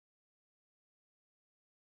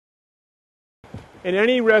In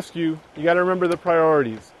any rescue, you got to remember the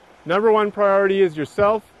priorities. Number one priority is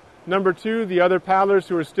yourself. Number two, the other paddlers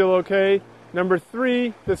who are still okay. Number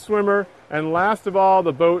three, the swimmer. And last of all,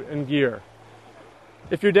 the boat and gear.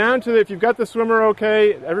 If you're down to if you've got the swimmer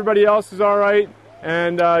okay, everybody else is all right,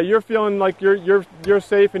 and you're feeling like you're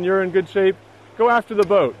safe and you're in good shape, go after the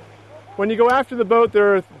boat. When you go after the boat,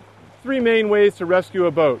 there are three main ways to rescue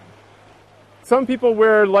a boat. Some people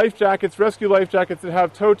wear life jackets, rescue life jackets that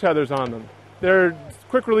have tow tethers on them. They're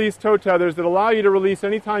quick release tow tethers that allow you to release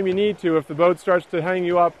anytime you need to if the boat starts to hang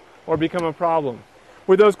you up or become a problem.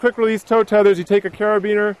 With those quick release tow tethers, you take a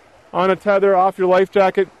carabiner on a tether off your life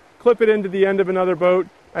jacket, clip it into the end of another boat,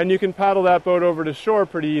 and you can paddle that boat over to shore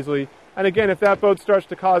pretty easily. And again, if that boat starts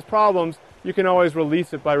to cause problems, you can always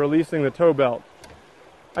release it by releasing the tow belt.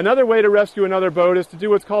 Another way to rescue another boat is to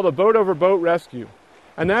do what's called a boat over boat rescue.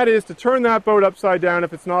 And that is to turn that boat upside down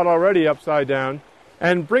if it's not already upside down,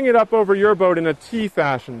 and bring it up over your boat in a T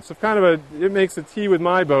fashion. So it makes a T with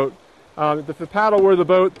my boat. If the paddle were the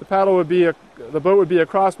boat, the boat would be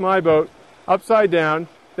across my boat, upside down.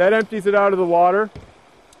 That empties it out of the water.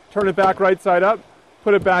 Turn it back right side up,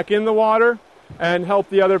 put it back in the water, and help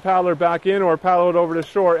the other paddler back in or paddle it over to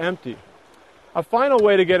shore empty. A final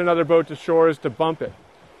way to get another boat to shore is to bump it.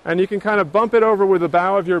 And you can kind of bump it over with the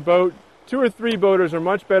bow of your boat. 2 or 3 boaters are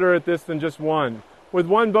much better at this than just one. With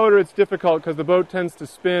one boater it's difficult because the boat tends to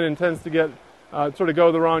spin and tends to get sort of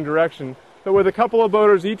go the wrong direction. But with a couple of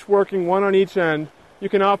boaters each working, one on each end, you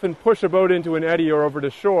can often push a boat into an eddy or over to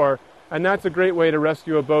shore, and that's a great way to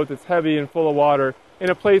rescue a boat that's heavy and full of water in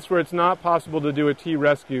a place where it's not possible to do a T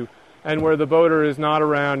rescue and where the boater is not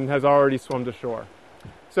around and has already swum to shore.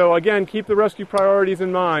 So again, keep the rescue priorities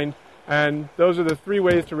in mind, and those are the 3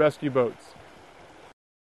 ways to rescue boats.